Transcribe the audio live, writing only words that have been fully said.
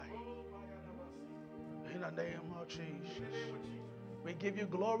In the name of Jesus. We give you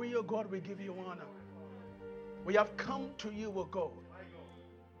glory, O God. We give you honor. We have come to you, O God.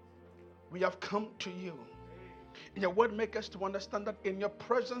 We have come to you. And your word makes us to understand that in your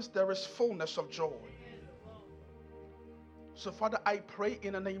presence there is fullness of joy. So, Father, I pray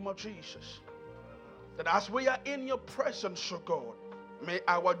in the name of Jesus that as we are in your presence, O God, may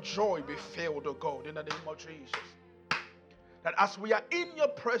our joy be filled, O God, in the name of Jesus. That as we are in your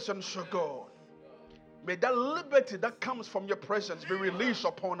presence, O God, may that liberty that comes from your presence be released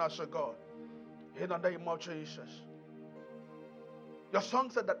upon us, O God, in the name of Jesus. Your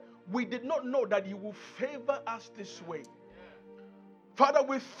song said that we did not know that you will favor us this way. Father,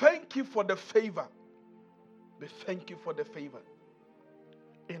 we thank you for the favor. We thank you for the favor.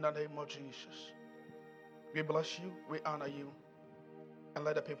 In the name of Jesus. We bless you. We honor you. And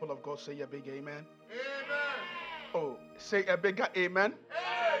let the people of God say a big amen. Amen. Oh, say a bigger amen. Amen.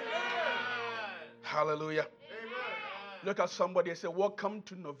 Hallelujah. Amen. Look at somebody and say, welcome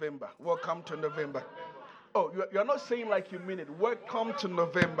to November. Welcome to November. Oh, you're not saying like you mean it. Welcome to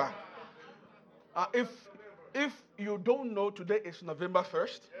November. If you don't know, today is November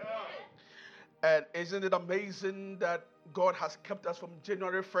 1st. And isn't it amazing that God has kept us from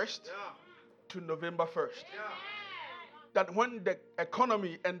January 1st to November 1st? That when the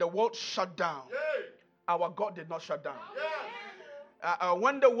economy and the world shut down, our God did not shut down.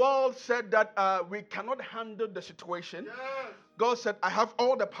 When the world said that we cannot handle the situation, God said, I have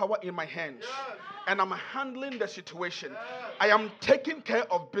all the power in my hands. And I'm handling the situation. I am taking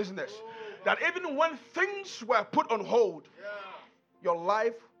care of business. That even when things were put on hold, your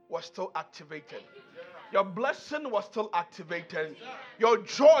life was still activated. Your blessing was still activated. Your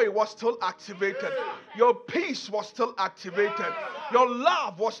joy was still activated. Your peace was still activated. Your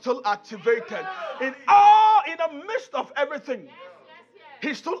love was still activated. In the midst of everything,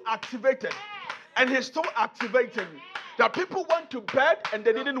 He's still activated. And He's still activating. That people went to bed and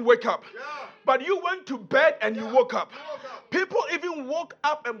they didn't wake up. But you went to bed and you woke up. People even woke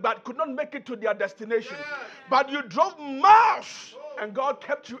up but could not make it to their destination. But you drove miles and God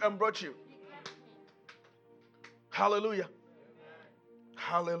kept you and brought you. Hallelujah.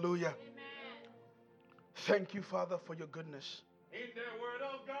 Hallelujah. Thank you, Father, for your goodness. In the word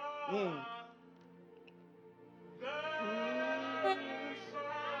of God.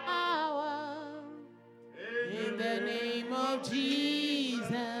 Power in the name of Jesus.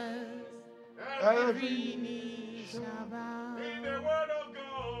 Every knee shall bow. In the word of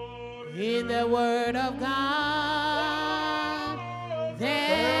God. In the word of God.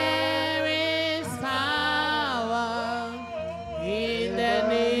 There is power in the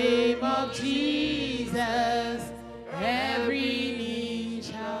name of Jesus. Every knee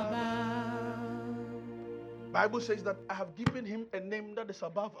shall bow. Bible says that I have given him a name that is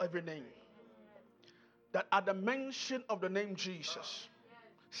above every name. That at the mention of the name Jesus,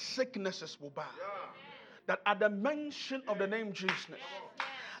 sicknesses will bow. That at the mention of the name Jesus,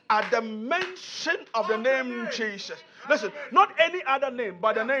 at the mention of the name Jesus, listen, not any other name,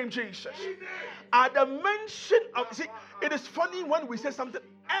 but the name Jesus. At the mention of, see, it is funny when we say something,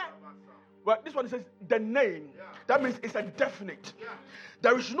 well, this one says the name. That means it's a definite.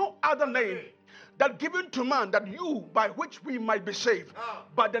 There is no other name that given to man that you by which we might be saved,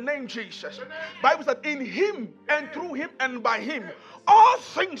 but the name Jesus. Bible said in him and through him and by him all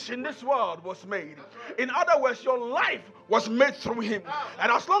things in this world was made. In other words, your life was made through him.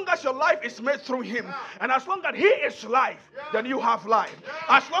 And as long as your life is made through him, and as long as he is life, then you have life.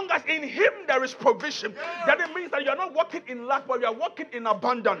 As long as in him there is provision, then it means that you are not walking in lack, but you are walking in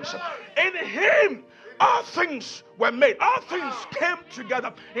abundance. In him all things were made. All things came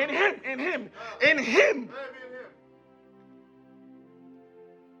together. In him, in him, in him.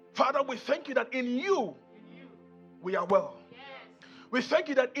 Father, we thank you that in you we are well. We thank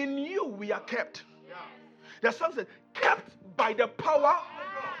you that in you we are kept. The song said, kept by the power.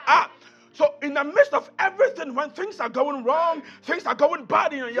 So in the midst of everything, when things are going wrong, things are going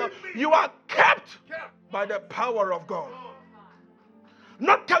bad in your life, you are kept by the power of God.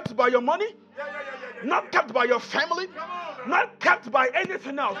 Not kept by your money, not kept by your family, not kept by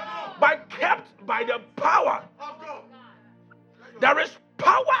anything else, but kept by the power of God. There is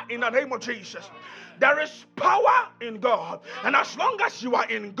power in the name of Jesus. There is power in God. And as long as you are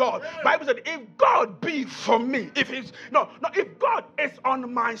in God, Bible said, if God be for me, if God is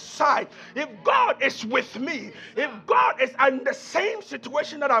on my side, if God is with me, if God is in the same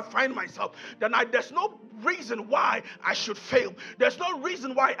situation that I find myself, then there's no reason why I should fail. There's no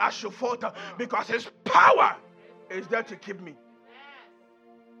reason why I should falter, because his power is there to keep me.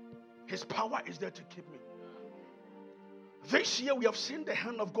 His power is there to keep me. This year we have seen the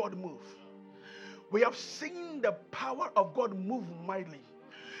hand of God move. We have seen the power of God move mightily.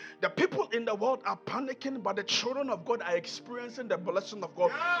 The people in the world are panicking, but the children of God are experiencing the blessing of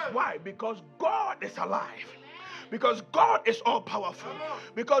God. Yes. Why? Because God is alive. Because God is all powerful.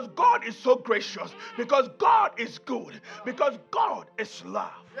 Because God is so gracious. Because God is good. Because God is love.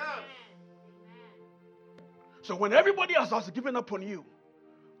 Yes. So when everybody else has given up on you,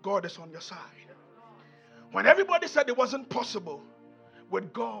 God is on your side. When everybody said it wasn't possible,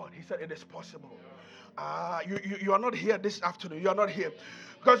 with God, He said it is possible. You are not here this afternoon. You are not here.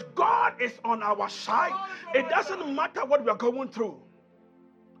 Because God is on our side. It doesn't matter what we are going through.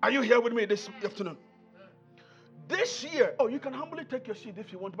 Are you here with me this afternoon? This year, you can humbly take your seat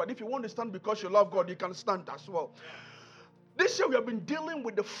if you want, but if you want to stand because you love God, you can stand as well. This year we have been dealing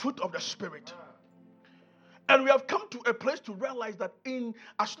with the fruit of the Spirit. And we have come to a place to realize that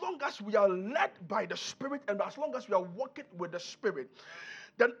as long as we are led by the Spirit and as long as we are walking with the Spirit,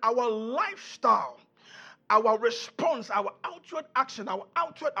 then our lifestyle, our response, our outward action, our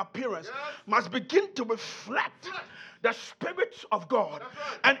outward appearance must begin to reflect the Spirit of God.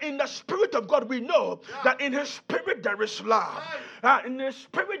 And in the Spirit of God, we know that in His Spirit there is love. In His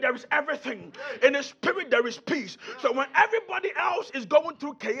Spirit there is everything. In His Spirit there is peace. So when everybody else is going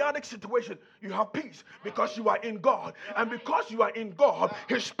through chaotic situation, you have peace because you are in God. And because you are in God,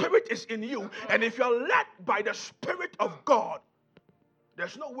 His Spirit is in you. And if you are led by the Spirit of God,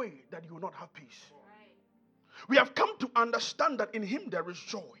 there's no way that you will not have peace. We have come to understand that in Him there is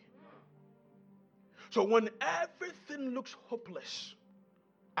joy. So when everything looks hopeless,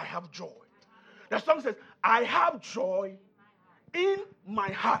 I have joy. The song says, I have joy in my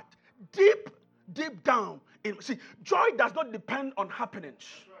heart. Deep down. See, joy does not depend on happenings.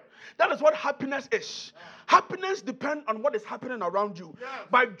 That is what happiness is. Happiness depends on what is happening around you.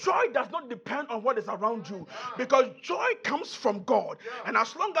 But joy does not depend on what is around you. Because joy comes from God. And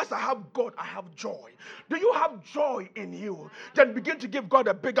as long as I have God, I have joy. Do you have joy in you? Then begin to give God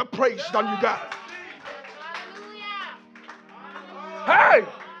a bigger praise than you got. Hey!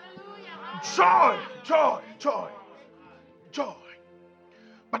 Joy.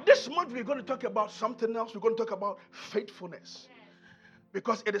 But this month we're going to talk about something else. We're going to talk about faithfulness.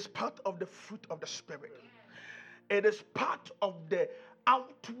 Because it is part of the fruit of the Spirit. It is part of the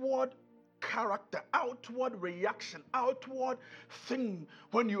outward character, outward reaction, outward thing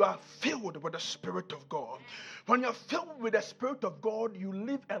when you are filled with the Spirit of God. When you're filled with the Spirit of God, you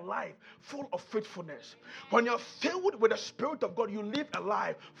live a life full of faithfulness. When you're filled with the Spirit of God, you live a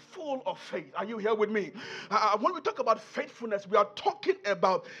life full of faith. Are you here with me? When we talk about faithfulness, we are talking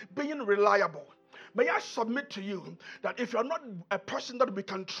about being reliable. May I submit to you that if you're not a person that we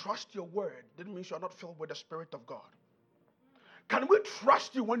can trust your word, that means you're not filled with the Spirit of God. Can we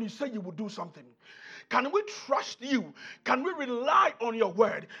trust you when you say you will do something? Can we trust you? Can we rely on your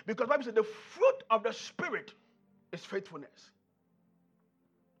word? Because the Bible says the fruit of the Spirit is faithfulness.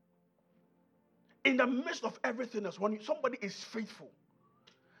 In the midst of everything else, when somebody is faithful,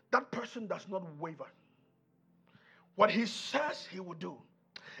 that person does not waver. What he says he will do.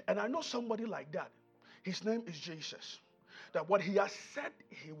 And I know somebody like that. His name is Jesus. That what he has said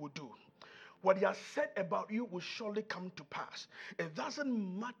he will do. What he has said about you will surely come to pass. It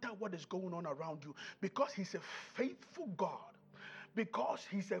doesn't matter what is going on around you because he's a faithful God. Because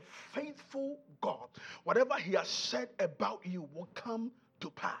he's a faithful God. Whatever he has said about you will come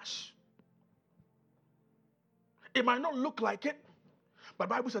to pass. It might not look like it, but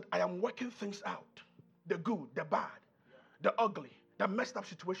the Bible said, I am working things out. The good, the bad, the ugly, the messed up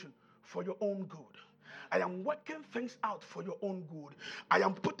situation for your own good. I am working things out for your own good. I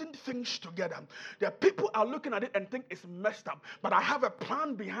am putting things together. The people are looking at it and think it's messed up. But I have a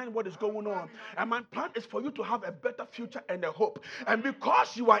plan behind what is going on. And my plan is for you to have a better future and a hope. And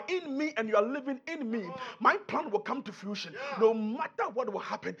because you are in me and you are living in me, my plan will come to fruition. No matter what will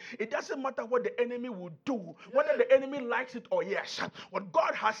happen, it doesn't matter what the enemy will do, whether the enemy likes it or yes. What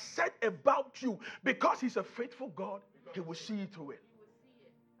God has said about you, because he's a faithful God, he will see you through it.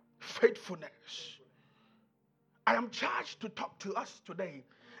 Faithfulness. I am charged to talk to us today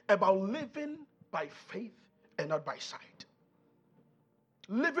about living by faith and not by sight.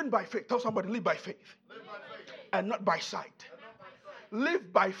 Living by faith. Tell somebody, live by faith. Live by faith. And not by sight.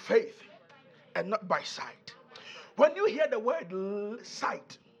 Live by faith and not by sight. When you hear the word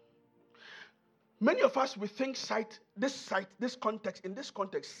sight, many of us, we think sight, in this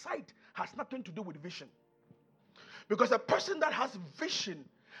context, sight has nothing to do with vision. Because a person that has vision,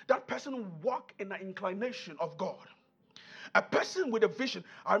 that person walk in the inclination of God. A person with a vision.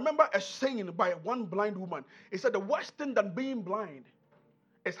 I remember a saying by one blind woman. It said the worst thing than being blind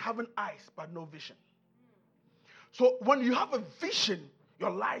is having eyes but no vision. So when you have a vision,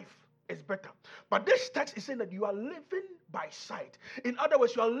 your life is better. But this text is saying that you are living by sight. In other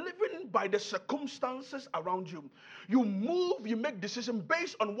words, you are living by the circumstances around you. You move, you make decisions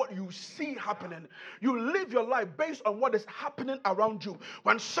based on what you see happening. You live your life based on what is happening around you.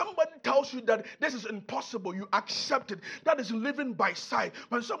 When somebody tells you that this is impossible, you accept it. That is living by sight.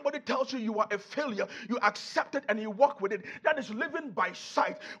 When somebody tells you you are a failure, you accept it and you walk with it. That is living by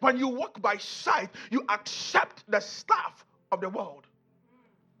sight. When you walk by sight, you accept the stuff of the world.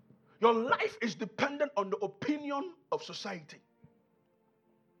 Your life is dependent on the opinion of society.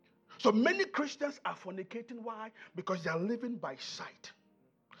 So many Christians are fornicating. Why? Because they are living by sight.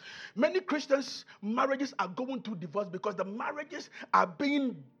 Many Christians' marriages are going through divorce because the marriages are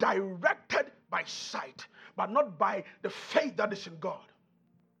being directed by sight, but not by the faith that is in God.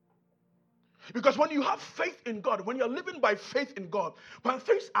 Because when you have faith in God, when you're living by faith in God, when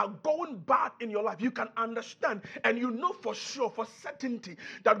things are going bad in your life, you can understand and you know for sure, for certainty,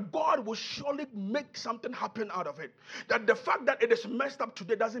 that God will surely make something happen out of it. That the fact that it is messed up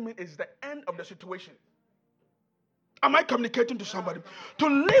today doesn't mean it's the end of the situation. Am I communicating to somebody? To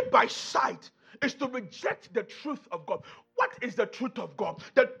live by sight is to reject the truth of God. What is the truth of God?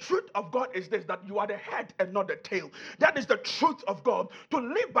 The truth of God is this, that you are the head and not the tail. That is the truth of God. To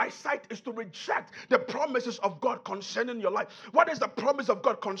live by sight is to reject the promises of God concerning your life. What is the promise of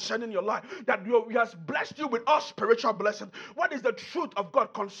God concerning your life? That He has blessed you with all spiritual blessings. What is the truth of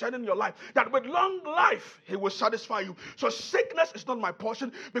God concerning your life? That with long life, He will satisfy you. So sickness is not my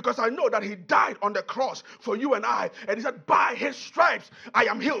portion because I know that He died on the cross for you and I. And He said, by His stripes, I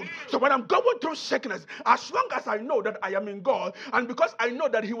am healed. So when I'm going through sickness, as long as I know that I am in God, and because I know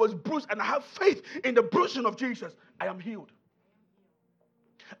that He was bruised and I have faith in the bruising of Jesus, I am healed.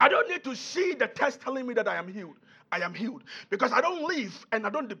 I don't need to see the test telling me that I am healed. I am healed because I don't live and I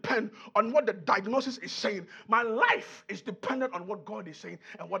don't depend on what the diagnosis is saying. My life is dependent on what God is saying,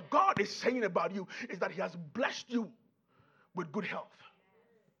 and what God is saying about you is that He has blessed you with good health.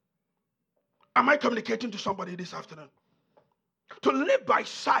 Am I communicating to somebody this afternoon? To live by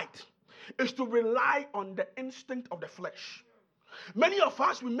sight is to rely on the instinct of the flesh. Many of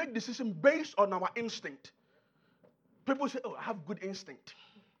us, we make decisions based on our instinct. People say, oh, I have good instinct.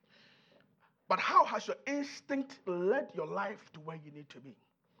 But how has your instinct led your life to where you need to be?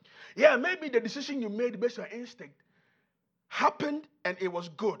 Yeah, maybe the decision you made based on instinct happened and it was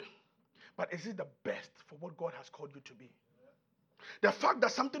good. But is it the best for what God has called you to be? The fact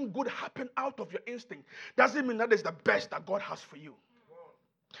that something good happened out of your instinct doesn't mean that is the best that God has for you.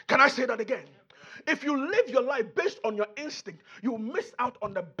 Can I say that again? If you live your life based on your instinct, you miss out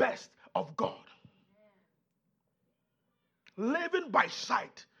on the best of God. Living by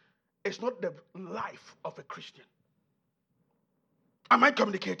sight is not the life of a Christian. Am I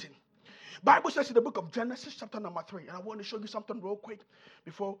communicating? Bible says in the book of Genesis chapter number 3, and I want to show you something real quick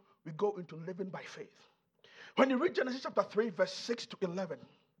before we go into living by faith. When you read Genesis chapter 3 verse 6 to 11,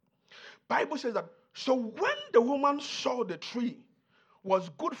 Bible says that, so when the woman saw the tree was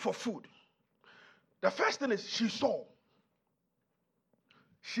good for food, the first thing is she saw.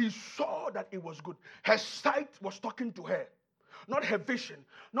 She saw that it was good. Her sight was talking to her. Not her vision,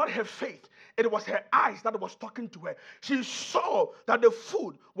 not her faith. It was her eyes that was talking to her. She saw that the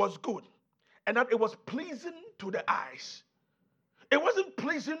food was good and that it was pleasing to the eyes. It wasn't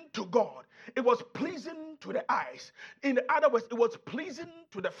pleasing to God. It was pleasing to the eyes. In other words, it was pleasing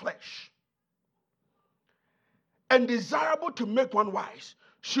to the flesh and desirable to make one wise.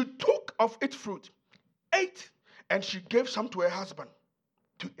 She took of its fruit, ate, and she gave some to her husband,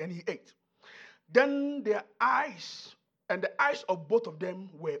 and he ate. Then their eyes and the eyes of both of them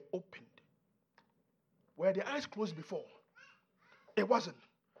were opened. Were their eyes closed before? It wasn't.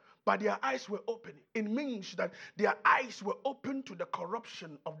 But their eyes were open. It means that their eyes were open to the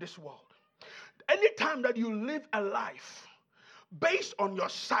corruption of this world. Anytime that you live a life based on your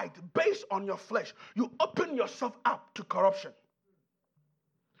sight, based on your flesh, you open yourself up to corruption.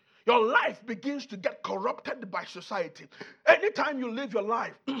 Your life begins to get corrupted by society. Anytime you live your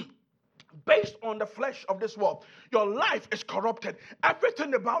life based on the flesh of this world, your life is corrupted.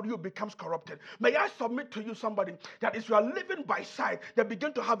 Everything about you becomes corrupted. May I submit to you, somebody, that if you are living by sight, they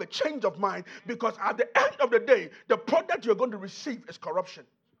begin to have a change of mind, because at the end of the day, the product you're going to receive is corruption.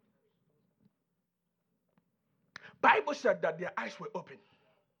 Bible said that their eyes were open.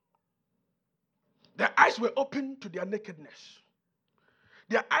 Their eyes were open to their nakedness.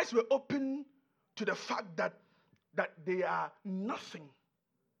 Their eyes were open to the fact that they are nothing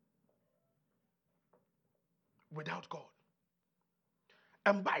without God.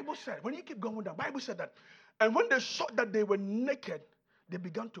 And Bible said, when you keep going down, Bible said that, and when they saw that they were naked, they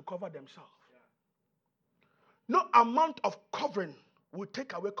began to cover themselves. No amount of covering will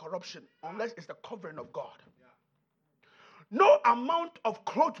take away corruption unless it's the covering of God. No amount of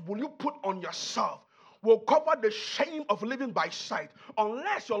clothes will you put on yourself will cover the shame of living by sight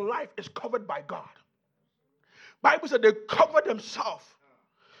unless your life is covered by God. Bible said they covered themselves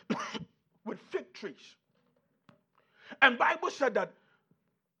with fig trees. And Bible said that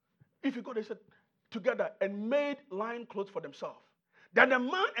if you go, they said together and made linen clothes for themselves. Then the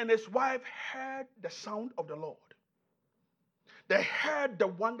man and his wife heard the sound of the Lord. They heard the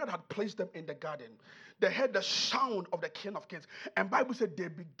one that had placed them in the garden. They heard the sound of the King of Kings. And Bible said they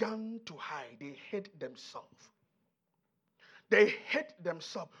began to hide. They hid themselves. They hid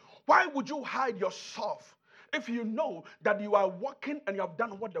themselves. Why would you hide yourself if you know that you are walking and you have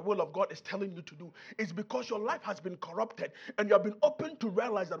done what the will of God is telling you to do? It's because your life has been corrupted and you have been open to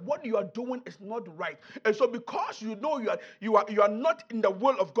realize that what you are doing is not right. And so because you know you are not in the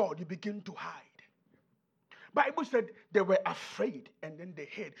will of God, you begin to hide. Bible said they were afraid and then they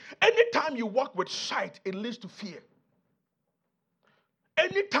hid. Anytime you walk with sight, it leads to fear.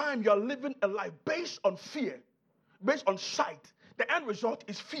 Anytime you're living a life based on fear, based on sight, the end result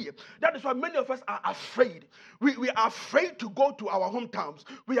is fear. That is why many of us are afraid. We are afraid to go to our hometowns.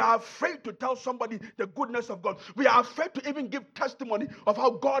 We are afraid to tell somebody the goodness of God. We are afraid to even give testimony of how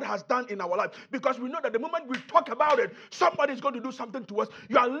God has done in our life. Because we know that the moment we talk about it, somebody is going to do something to us.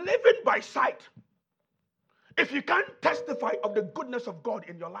 You are living by sight. If you can't testify of the goodness of God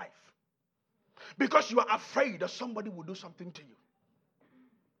in your life, because you are afraid that somebody will do something to you.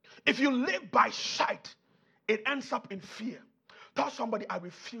 If you live by sight, it ends up in fear. Tell somebody, I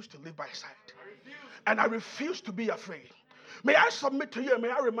refuse to live by sight. And I refuse to be afraid. May I submit to you and may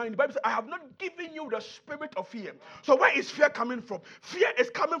I remind you, the Bible says, I have not given you the spirit of fear. So where is fear coming from? Fear is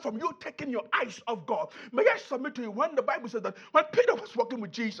coming from you taking your eyes off God. May I submit to you when the Bible says that when Peter was walking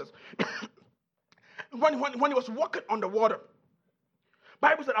with Jesus, when he was walking on the water,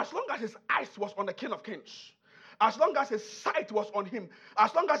 Bible said as long as his eyes was on the King of Kings, as long as his sight was on him,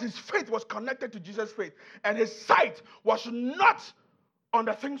 as long as his faith was connected to Jesus' faith, and his sight was not on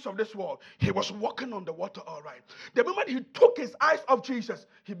the things of this world, he was walking on the water all right. The moment he took his eyes off Jesus,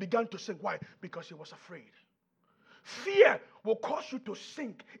 he began to sink. Why? Because he was afraid. Fear will cause you to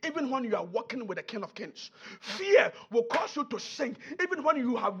sink even when you are walking with the King of Kings. Fear will cause you to sink even when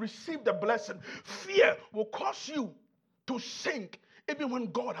you have received the blessing. Fear will cause you to sink even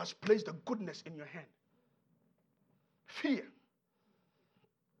when God has placed the goodness in your hand. Fear.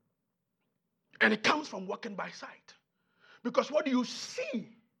 And it comes from walking by sight. Because what you see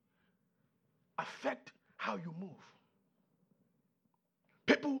affects how you move.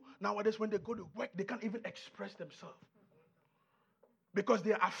 People nowadays, when they go to work, they can't even express themselves because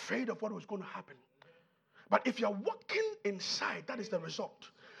they are afraid of what was going to happen. But if you're walking inside, that is the result.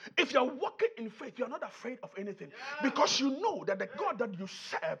 If you're walking in faith, you're not afraid of anything because you know that the God that you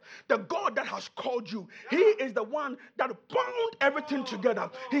serve, the God that has called you, He is the one that bound everything together.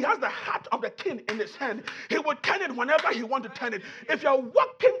 He has the heart of the king in his hand. He will turn it whenever he wants to turn it. If you're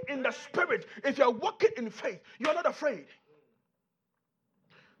walking in the spirit, if you're walking in faith, you're not afraid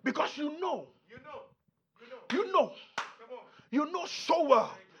because you know so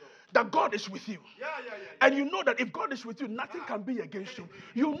well that God is with you. And you know that if God is with you, nothing can be against you.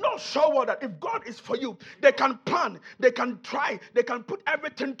 You know so well that if God is for you, they can plan, they can try, they can put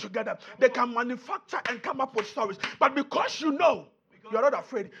everything together, they can manufacture and come up with stories. But because you know, you're not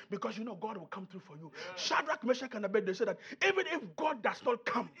afraid because you know God will come through for you. Shadrach, Meshach, and Abednego said that even if God does not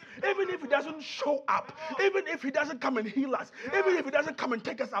come, even if He doesn't show up, even if He doesn't come and heal us, even if He doesn't come and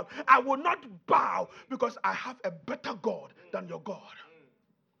take us out, I will not bow because I have a better God than your God.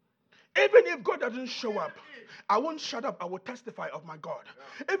 Even if God doesn't show up, I won't shut up. I will testify of my God.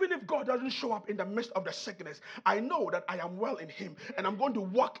 Even if God doesn't show up in the midst of the sickness, I know that I am well in Him and I'm going to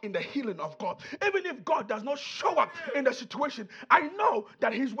walk in the healing of God. Even if God does not show up in the situation, I know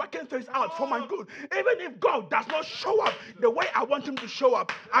that He's working things out for my good. Even if God does not show up the way I want Him to show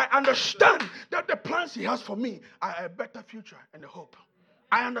up, I understand that the plans He has for me are a better future and a hope.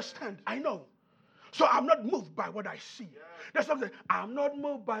 I understand. I know. So I'm not moved by what I see. That's something. I'm not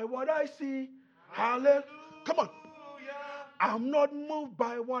moved by what I see. Hallelujah. Come on. I'm not moved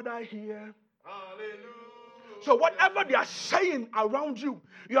by what I hear. Hallelujah. So whatever they are saying around you,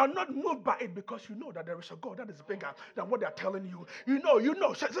 you are not moved by it because you know that there is a God that is bigger than what they are telling you. You know.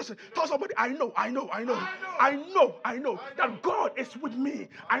 Listen, tell somebody, I know that God is with me.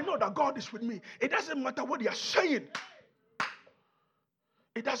 I know that God is with me. It doesn't matter what they are saying.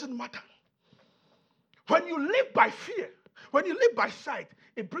 It doesn't matter. When you live by fear, when you live by sight,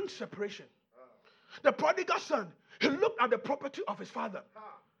 it brings separation. The prodigal son, he looked at the property of his father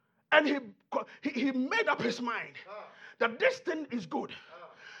and he made up his mind that this thing is good.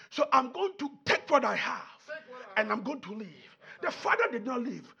 So I'm going to take what I have and I'm going to leave. The father did not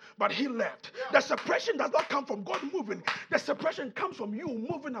leave, but he left. The separation does not come from God moving. The separation comes from you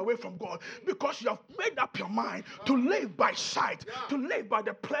moving away from God because you have made up your mind to live by sight, to live by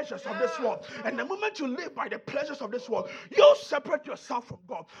the pleasures of this world. And the moment you live by the pleasures of this world, you separate yourself from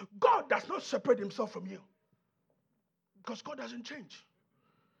God. God does not separate himself from you because God doesn't change.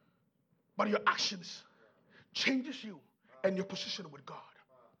 But your actions changes you and your position with God.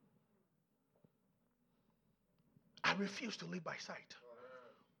 I refuse to live by sight.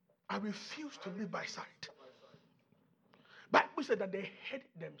 I refuse to live by sight. Bible said that they hid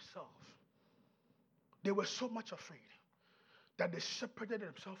themselves. They were so much afraid that they separated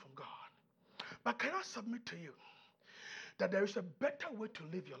themselves from God. But can I submit to you that there is a better way to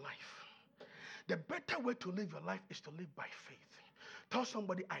live your life? The better way to live your life is to live by faith. Tell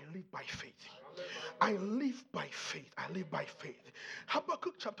somebody, I live by faith. I live by faith. I live by faith.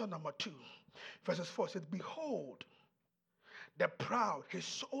 Habakkuk chapter number 2, verses 4 says, behold, the proud, his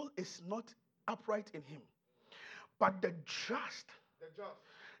soul is not upright in him, but the just,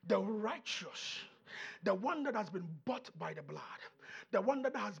 the righteous, the one that has been bought by the blood, the one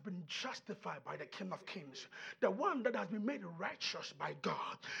that has been justified by the King of Kings, the one that has been made righteous by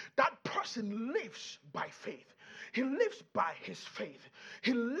God, that person lives by faith. He lives by his faith.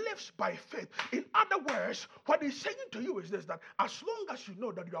 He lives by faith. In other words, what he's saying to you is this, that as long as you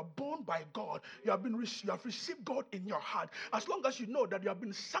know that you are born by God, you have received God in your heart, as long as you know that you have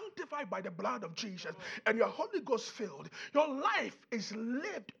been sanctified by the blood of Jesus and you are Holy Ghost filled, your life is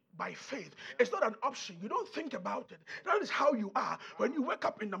lived by faith. It's not an option. You don't think about it. That is how you are. When you wake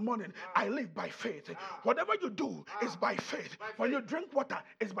up in the morning, I live by faith. Whatever you do is by faith. When you drink water,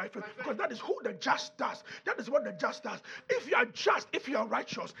 it's by faith. Because that is who the just does. That is what the just does. If you are just, if you are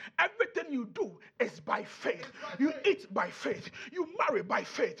righteous, everything you do is by faith. You eat by faith. You marry by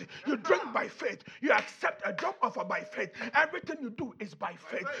faith. You drink by faith. You accept a job offer by faith. Everything you do is by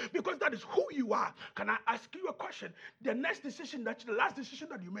faith. Because that is who you are. Can I ask you a question? The last decision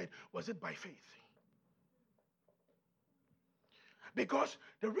that you made, was it by faith? Because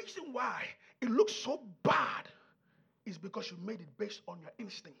the reason why it looks so bad is because you made it based on your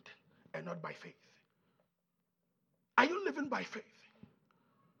instinct and not by faith. Are you living by faith?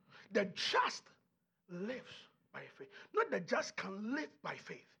 The just lives by faith. Not the just can live by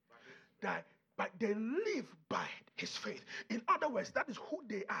faith, but they live by his faith. In other words, that is who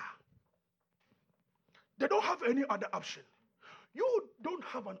they are. They don't have any other option. You don't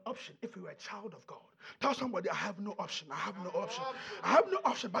have an option if you are a child of God. Tell somebody, I have no option. I have no option. I have no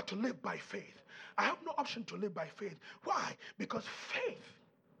option but to live by faith. I have no option to live by faith. Why? Because faith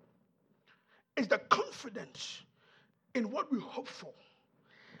is the confidence in what we hope for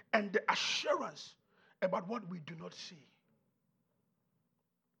and the assurance about what we do not see.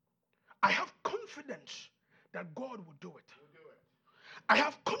 I have confidence that God will do it. I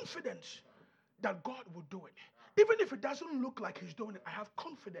have confidence that God will do it. Even if it doesn't look like he's doing it, I have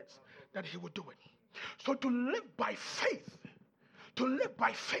confidence that he will do it. So to live by faith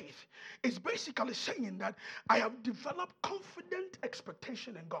is basically saying that I have developed confident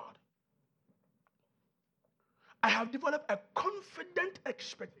expectation in God. I have developed a confident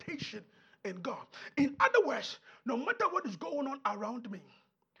expectation in God. In other words, no matter what is going on around me,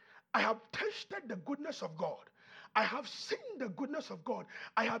 I have tasted the goodness of God. I have seen the goodness of God.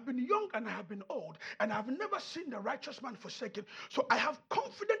 I have been young and I have been old, and I have never seen the righteous man forsaken. So I have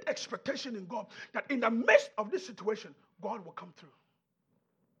confident expectation in God that in the midst of this situation, God will come through.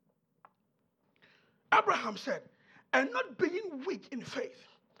 Abraham said, and not being weak in faith,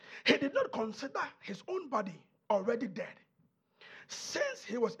 he did not consider his own body already dead, since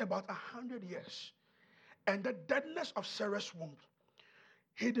he was about 100 years, and the deadness of Sarah's womb.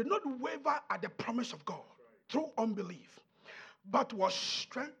 He did not waver at the promise of God through unbelief, but was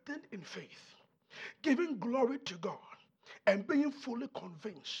strengthened in faith, giving glory to God and being fully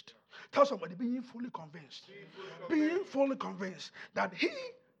convinced. Tell somebody, being fully convinced. Being fully convinced that he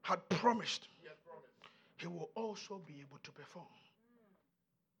had promised, he will also be able to perform.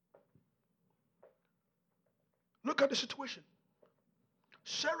 Look at the situation.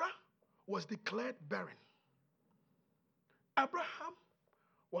 Sarah was declared barren. Abraham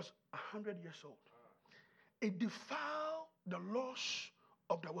was 100 years old. It defiled the laws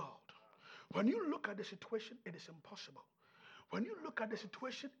of the world. When you look at the situation, it is impossible. When you look at the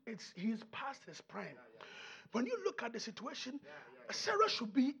situation, he's past his prime. When you look at the situation, Sarah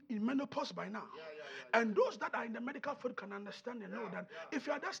should be in menopause by now. And those that are in the medical field can understand and know that if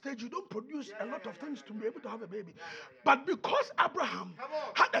you're at that stage, you don't produce a lot of things to be able to have a baby. But because Abraham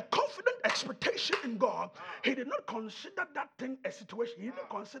had a confident expectation in God, he did not consider that thing a situation. He didn't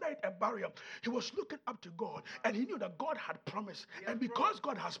consider it a barrier. He was looking up to God, and he knew that God had promised. And because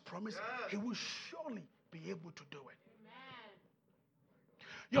God has promised, he will surely be able to do it.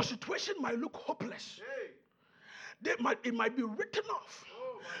 Your situation might look hopeless. It might be written off,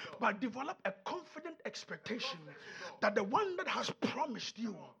 but develop a confident expectation that the one that has promised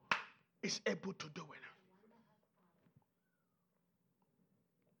you is able to do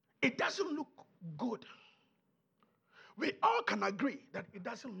it. It doesn't look good. We all can agree that it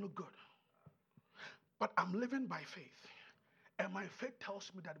doesn't look good. But I'm living by faith. And my faith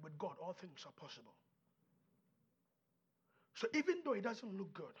tells me that with God, all things are possible. So even though it doesn't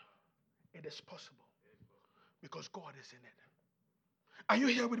look good, it is possible. Because God is in it. Are you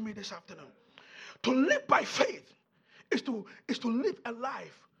here with me this afternoon? To live by faith is to live a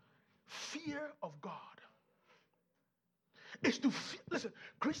life fear of God. It's to listen,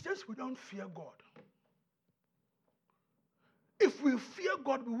 Christians, we don't fear God. If we fear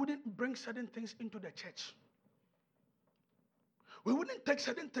God, we wouldn't bring certain things into the church. We wouldn't take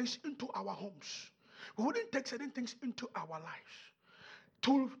certain things into our homes. We wouldn't take certain things into our lives.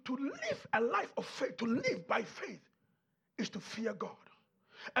 To live a life of faith, to live by faith, is to fear God.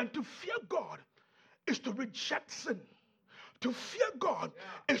 And to fear God is to reject sin. To fear God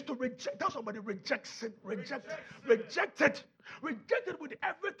is to reject. Tell somebody, reject sin. Reject it. Reject it. Reject it with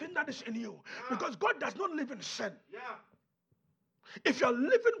everything that is in you. Because God does not live in sin. If you're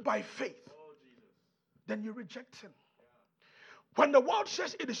living by faith, then you reject sin. When the world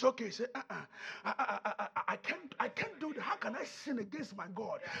says it is okay, say, I can't do that. How can I sin against my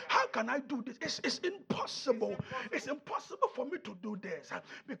God? How can I do this? It's impossible. It's impossible for me to do this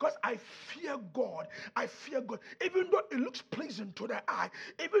because I fear God. I fear God. Even though it looks pleasing to the eye,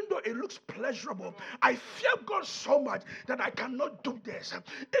 even though it looks pleasurable, I fear God so much that I cannot do this.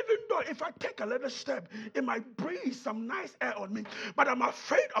 Even though if I take a little step, it might breathe some nice air on me, but I'm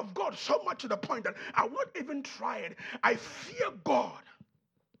afraid of God so much to the point that I won't even try it. I fear God.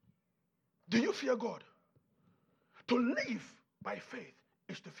 Do you fear God? To live by faith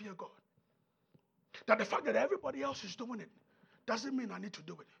is to fear God. That the fact that everybody else is doing it doesn't mean I need to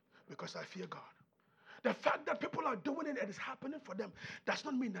do it because I fear God. The fact that people are doing it and it's happening for them does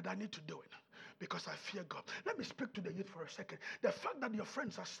not mean that I need to do it because I fear God. Let me speak to the youth for a second. The fact that your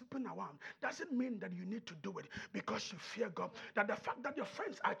friends are sleeping around doesn't mean that you need to do it because you fear God. That the fact that your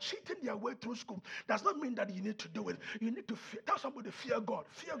friends are cheating their way through school does not mean that you need to do it. You need to fear. Tell somebody, fear God.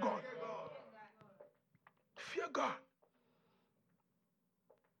 Fear God. Fear God.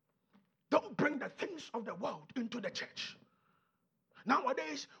 Don't bring the things of the world into the church.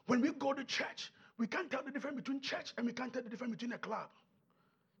 Nowadays, when we go to church, we can't tell the difference between church and we can't tell the difference between a club.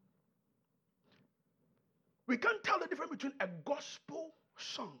 We can't tell the difference between a gospel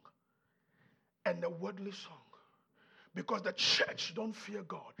song and a worldly song. Because the church don't fear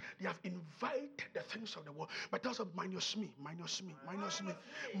God. They have invited the things of the world. But tell us, minus me.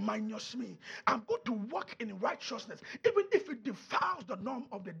 I'm going to walk in righteousness. Even if it defiles the norm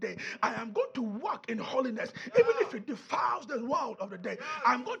of the day. I am going to walk in holiness. Even if it defiles the world of the day.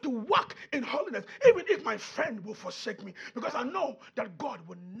 I'm going to walk in holiness. Even if my friend will forsake me. Because I know that God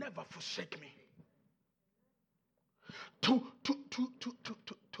will never forsake me. To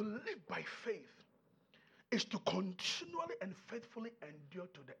live by faith is to continually and faithfully endure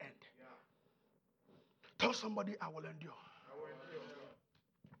to the end. Tell somebody, I will endure.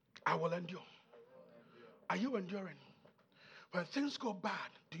 I will endure. Are you enduring? When things go bad,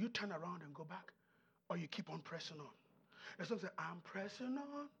 do you turn around and go back? Or you keep on pressing on? And some say, I'm pressing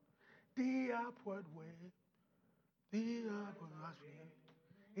on the upward way. The upward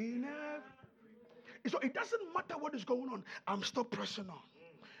way. So it doesn't matter what is going on. I'm still pressing on.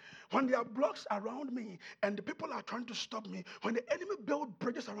 When there are blocks around me and the people are trying to stop me, when the enemy builds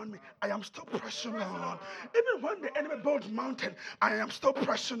bridges around me, I am still pressing on. Even when the enemy builds mountains, I am still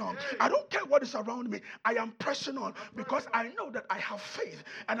pressing on. I don't care what is around me. I am pressing on because I know that I have faith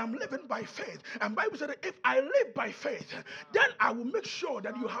and I'm living by faith. And Bible said that if I live by faith, then I will make sure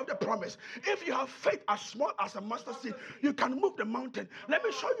that you have the promise. If you have faith as small as a mustard seed, you can move the mountain. Let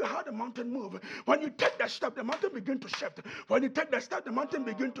me show you how the mountain moves. When you take that step, the mountain begins to shift. When you take that step, the mountain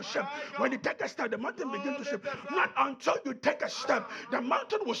begins to shift. When you take a step, the mountain begins to shift. Not until you take a step, the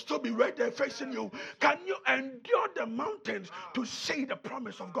mountain will still be right there facing you. Can you endure the mountains to see the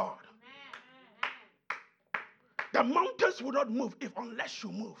promise of God? The mountains will not move unless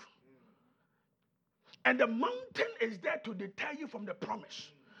you move. And the mountain is there to deter you from the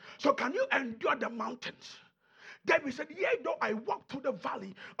promise. So can you endure the mountains? David said, yea, though I walk through the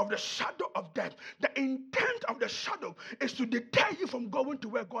valley of the shadow of death. The intent of the shadow is to deter you from going to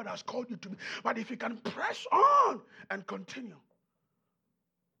where God has called you to be. But if you can press on and continue.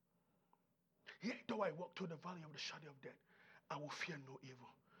 Yea, though I walk through the valley of the shadow of death, I will fear no evil.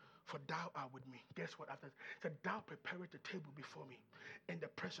 For thou art with me. Guess what? After said, thou preparest the table before me in the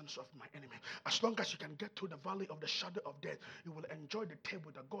presence of my enemy. As long as you can get through the valley of the shadow of death, you will enjoy the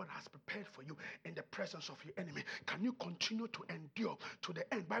table that God has prepared for you in the presence of your enemy. Can you continue to endure to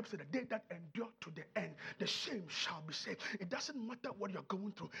the end? Bible said, the day that endure to the end, the same shall be saved. It doesn't matter what you're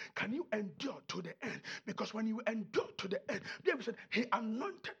going through. Can you endure to the end? Because when you endure to the end, David said, he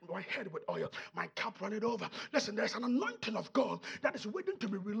anointed my head with oil. My cup runneth over. Listen, there's an anointing of God that is waiting to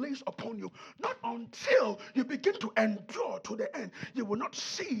be released upon you. Not until you begin to endure to the end, you will not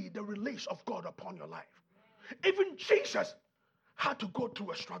see the release of God upon your life. Even Jesus had to go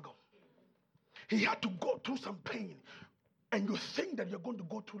through a struggle. He had to go through some pain. And you think that you're going to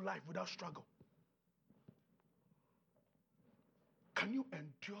go through life without struggle. Can you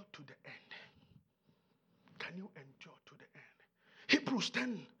endure to the end? Can you endure to the end? Hebrews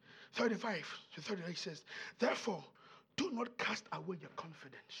 10:35-38 says, therefore, do not cast away your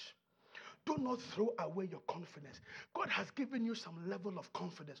confidence. Do not throw away your confidence. God has given you some level of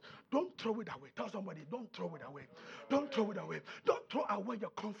confidence. Don't throw it away. Tell somebody, don't throw it away. Don't throw it away. Don't throw away your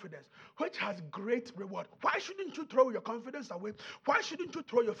confidence, which has great reward. Why shouldn't you throw your confidence away? Why shouldn't you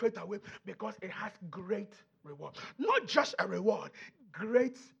throw your faith away? Because it has great reward. Not just a reward,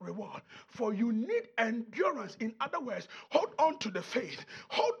 great reward. For you need endurance. In other words, hold on to the faith.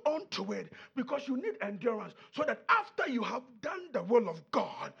 Hold on to it, because you need endurance so that after you have done the will of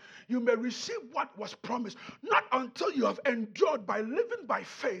God, you may receive what was promised. Not until you have endured by living by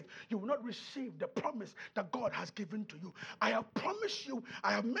faith, you will not receive the promise that God has given to you. I have promised you,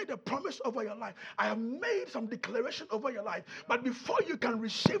 I have made a promise over your life. I have made some declaration over your life. But before you can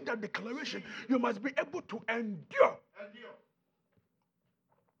receive that declaration, you must be able to endure.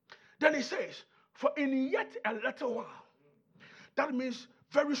 Then he says, for in yet a little while, that means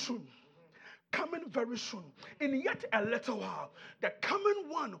very soon, coming very soon. In yet a little while, the coming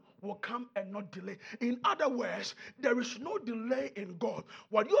one will come and not delay. In other words, there is no delay in God.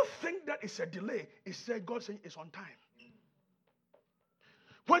 What you think that is a delay is God saying it's on time.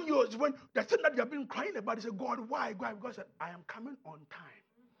 When the thing that you have been crying about, you say, God, why? God said, I am coming on time.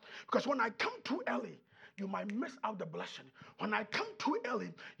 Because when I come too early, you might miss out the blessing. When I come too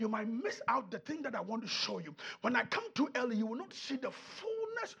early, you might miss out the thing that I want to show you. When I come too early, you will not see the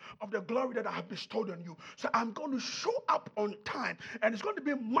fullness of the glory that I have bestowed on you. So I'm going to show up on time. And it's going to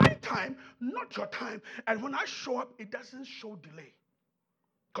be my time, not your time. And when I show up, it doesn't show delay.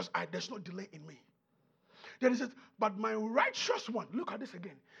 Because there's no delay in me. Then he says, but my righteous one, look at this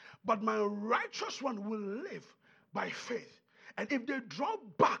again. But my righteous one will live by faith. And if they draw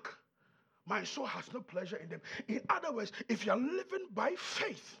back, my soul has no pleasure in them. In other words, if you're living by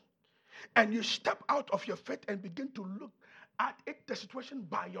faith and you step out of your faith and begin to look at it, the situation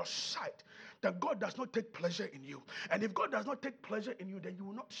by your side, that God does not take pleasure in you. And if God does not take pleasure in you, then you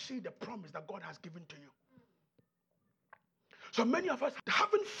will not see the promise that God has given to you. So many of us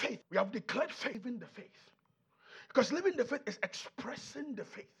having faith, we have declared faith in the faith. Because living the faith is expressing the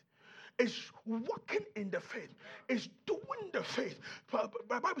faith. It's walking in the faith. It's doing the faith. The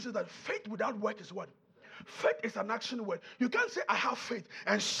Bible says that faith without work is what? Faith is an action word. You can't say, I have faith,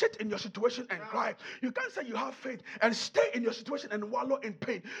 and sit in your situation and cry. You can't say you have faith and stay in your situation and wallow in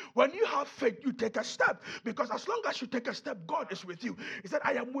pain. When you have faith, you take a step. Because as long as you take a step, God is with you. He said,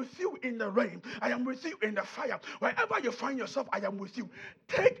 I am with you in the rain. I am with you in the fire. Wherever you find yourself, I am with you.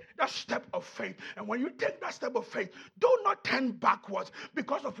 Take that step of faith. And when you take that step of faith, do not turn backwards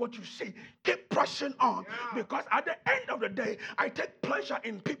because of what you see. Keep pressing on. Because at the end of the day, I take pleasure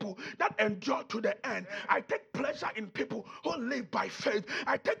in people that endure to the end. I take pleasure in people who live by faith.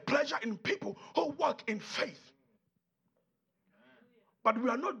 I take pleasure in people who walk in faith. But we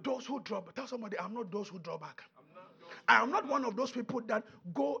are not those who draw back. Tell somebody, I'm not those who draw back. I am not one of those people that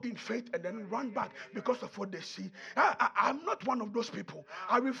go in faith and then run back because of what they see. I'm not one of those people.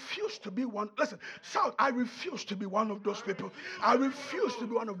 I refuse to be one. Listen, shout, I refuse to be one of those people. I refuse to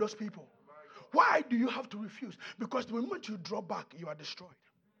be one of those people. Why do you have to refuse? Because the moment you draw back, you are destroyed.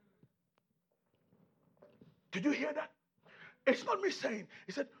 Did you hear that? It's not me saying.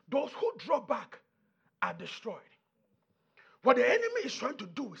 He said, those who draw back are destroyed. What the enemy is trying to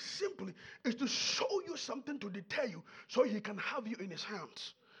do simply is to show you something to deter you so he can have you in his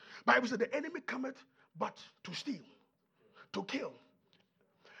hands. Bible said the enemy cometh but to steal, to kill.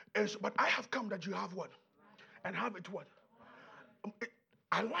 But I have come that you have what? And have it what?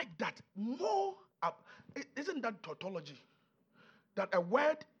 I like that. More, isn't that tautology? That a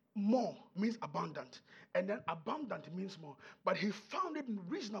word more means abundant, and then abundant means more. But he found it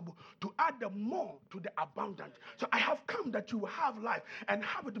reasonable to add the more to the abundant. So I have come that you will have life and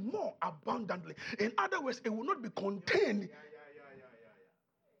have it more abundantly. In other words, it will not be contained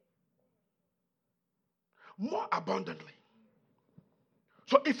more abundantly.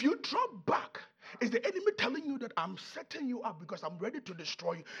 So if you drop back, is the enemy telling you that I'm setting you up because I'm ready to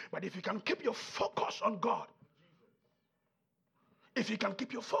destroy you? But if you can keep your focus on God, if you can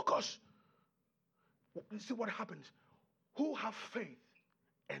keep your focus, you see what happens. Who have faith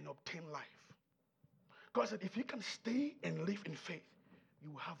and obtain life? God said, if you can stay and live in faith,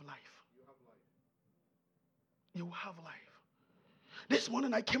 you will have life. You will have life. This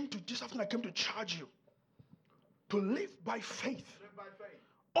morning this afternoon I came to charge you to live by faith.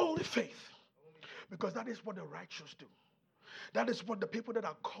 Only faith. Because that is what the righteous do. That is what the people that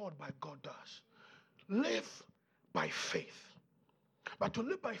are called by God does. Live by faith. But to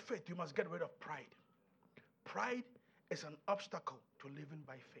live by faith, you must get rid of pride. Pride is an obstacle to living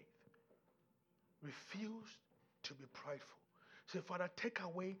by faith. Refuse to be prideful. Say, Father, take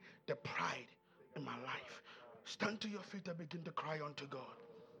away the pride in my life. Stand to your feet and begin to cry unto God.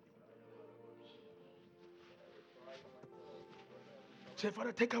 Say,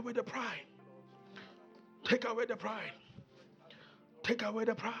 Father, take away the pride. Take away the pride. Take away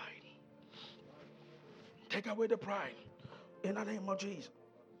the pride. Take away the pride. In the name of Jesus.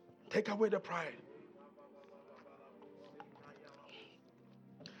 Take away the pride.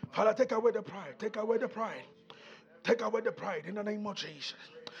 Father, take away the pride. Take away the pride. Take away the pride in the name of Jesus.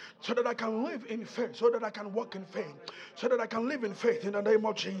 So that I can live in faith. So that I can walk in faith. So that I can live in faith in the name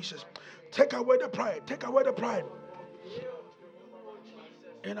of Jesus. Take away the pride. Take away the pride.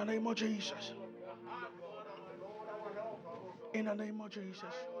 In the name of Jesus. In the name of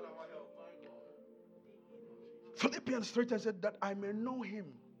Jesus. Philippians 3 said that I may know him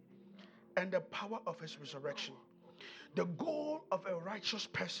and the power of his resurrection. The goal of a righteous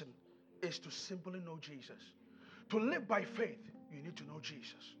person is to simply know Jesus. To live by faith, you need to know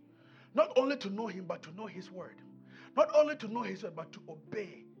Jesus. Not only to know him, but to know his word. Not only to know his word, but to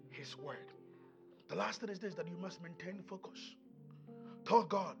obey his word. The last thing is this, that you must maintain focus. Tell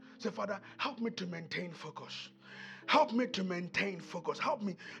God, say, Father, help me to maintain focus. Help me to maintain focus. Help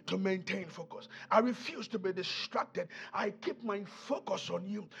me to maintain focus. I refuse to be distracted. I keep my focus on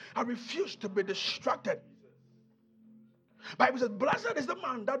you. I refuse to be distracted. Bible says, blessed is the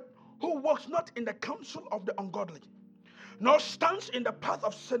man who walks not in the counsel of the ungodly, nor stands in the path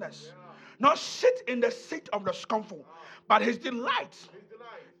of sinners, nor sits in the seat of the scornful, but his delight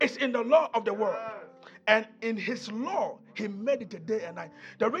is in the law of the world. And in his law, he meditates day and night.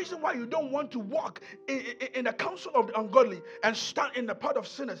 The reason why you don't want to walk in the counsel of the ungodly and stand in the path of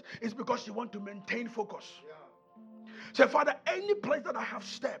sinners is because you want to maintain focus. Say, Father, any place that I have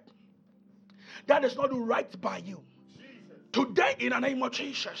stepped that is not right by you, today in the name of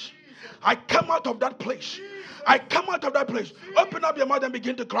Jesus, I come out of that place. I come out of that place. Open up your mouth and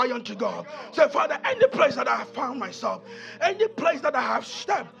begin to cry unto God. Say, Father, any place that I have found myself, any place that I have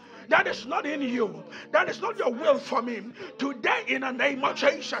stepped, that is not in you, that is not your will for me, today in the name of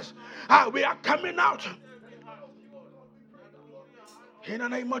Jesus, we are coming out. In the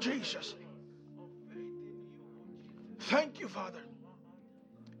name of Jesus. Thank you, Father.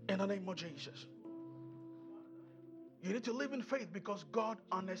 In the name of Jesus. You need to live in faith because God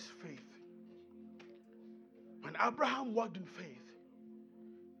honors faith. When Abraham walked in faith,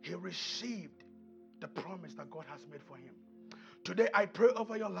 he received the promise that God has made for him. Today I pray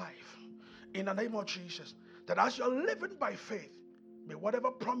over your life in the name of Jesus that as you're living by faith, may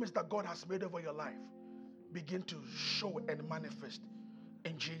whatever promise that God has made over your life begin to show and manifest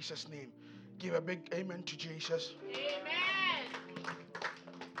in Jesus' name. Give a big amen to Jesus. Amen.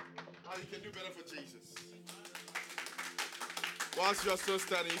 How you can do better for Jesus. Whilst you're still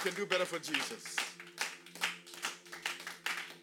standing, you can do better for Jesus.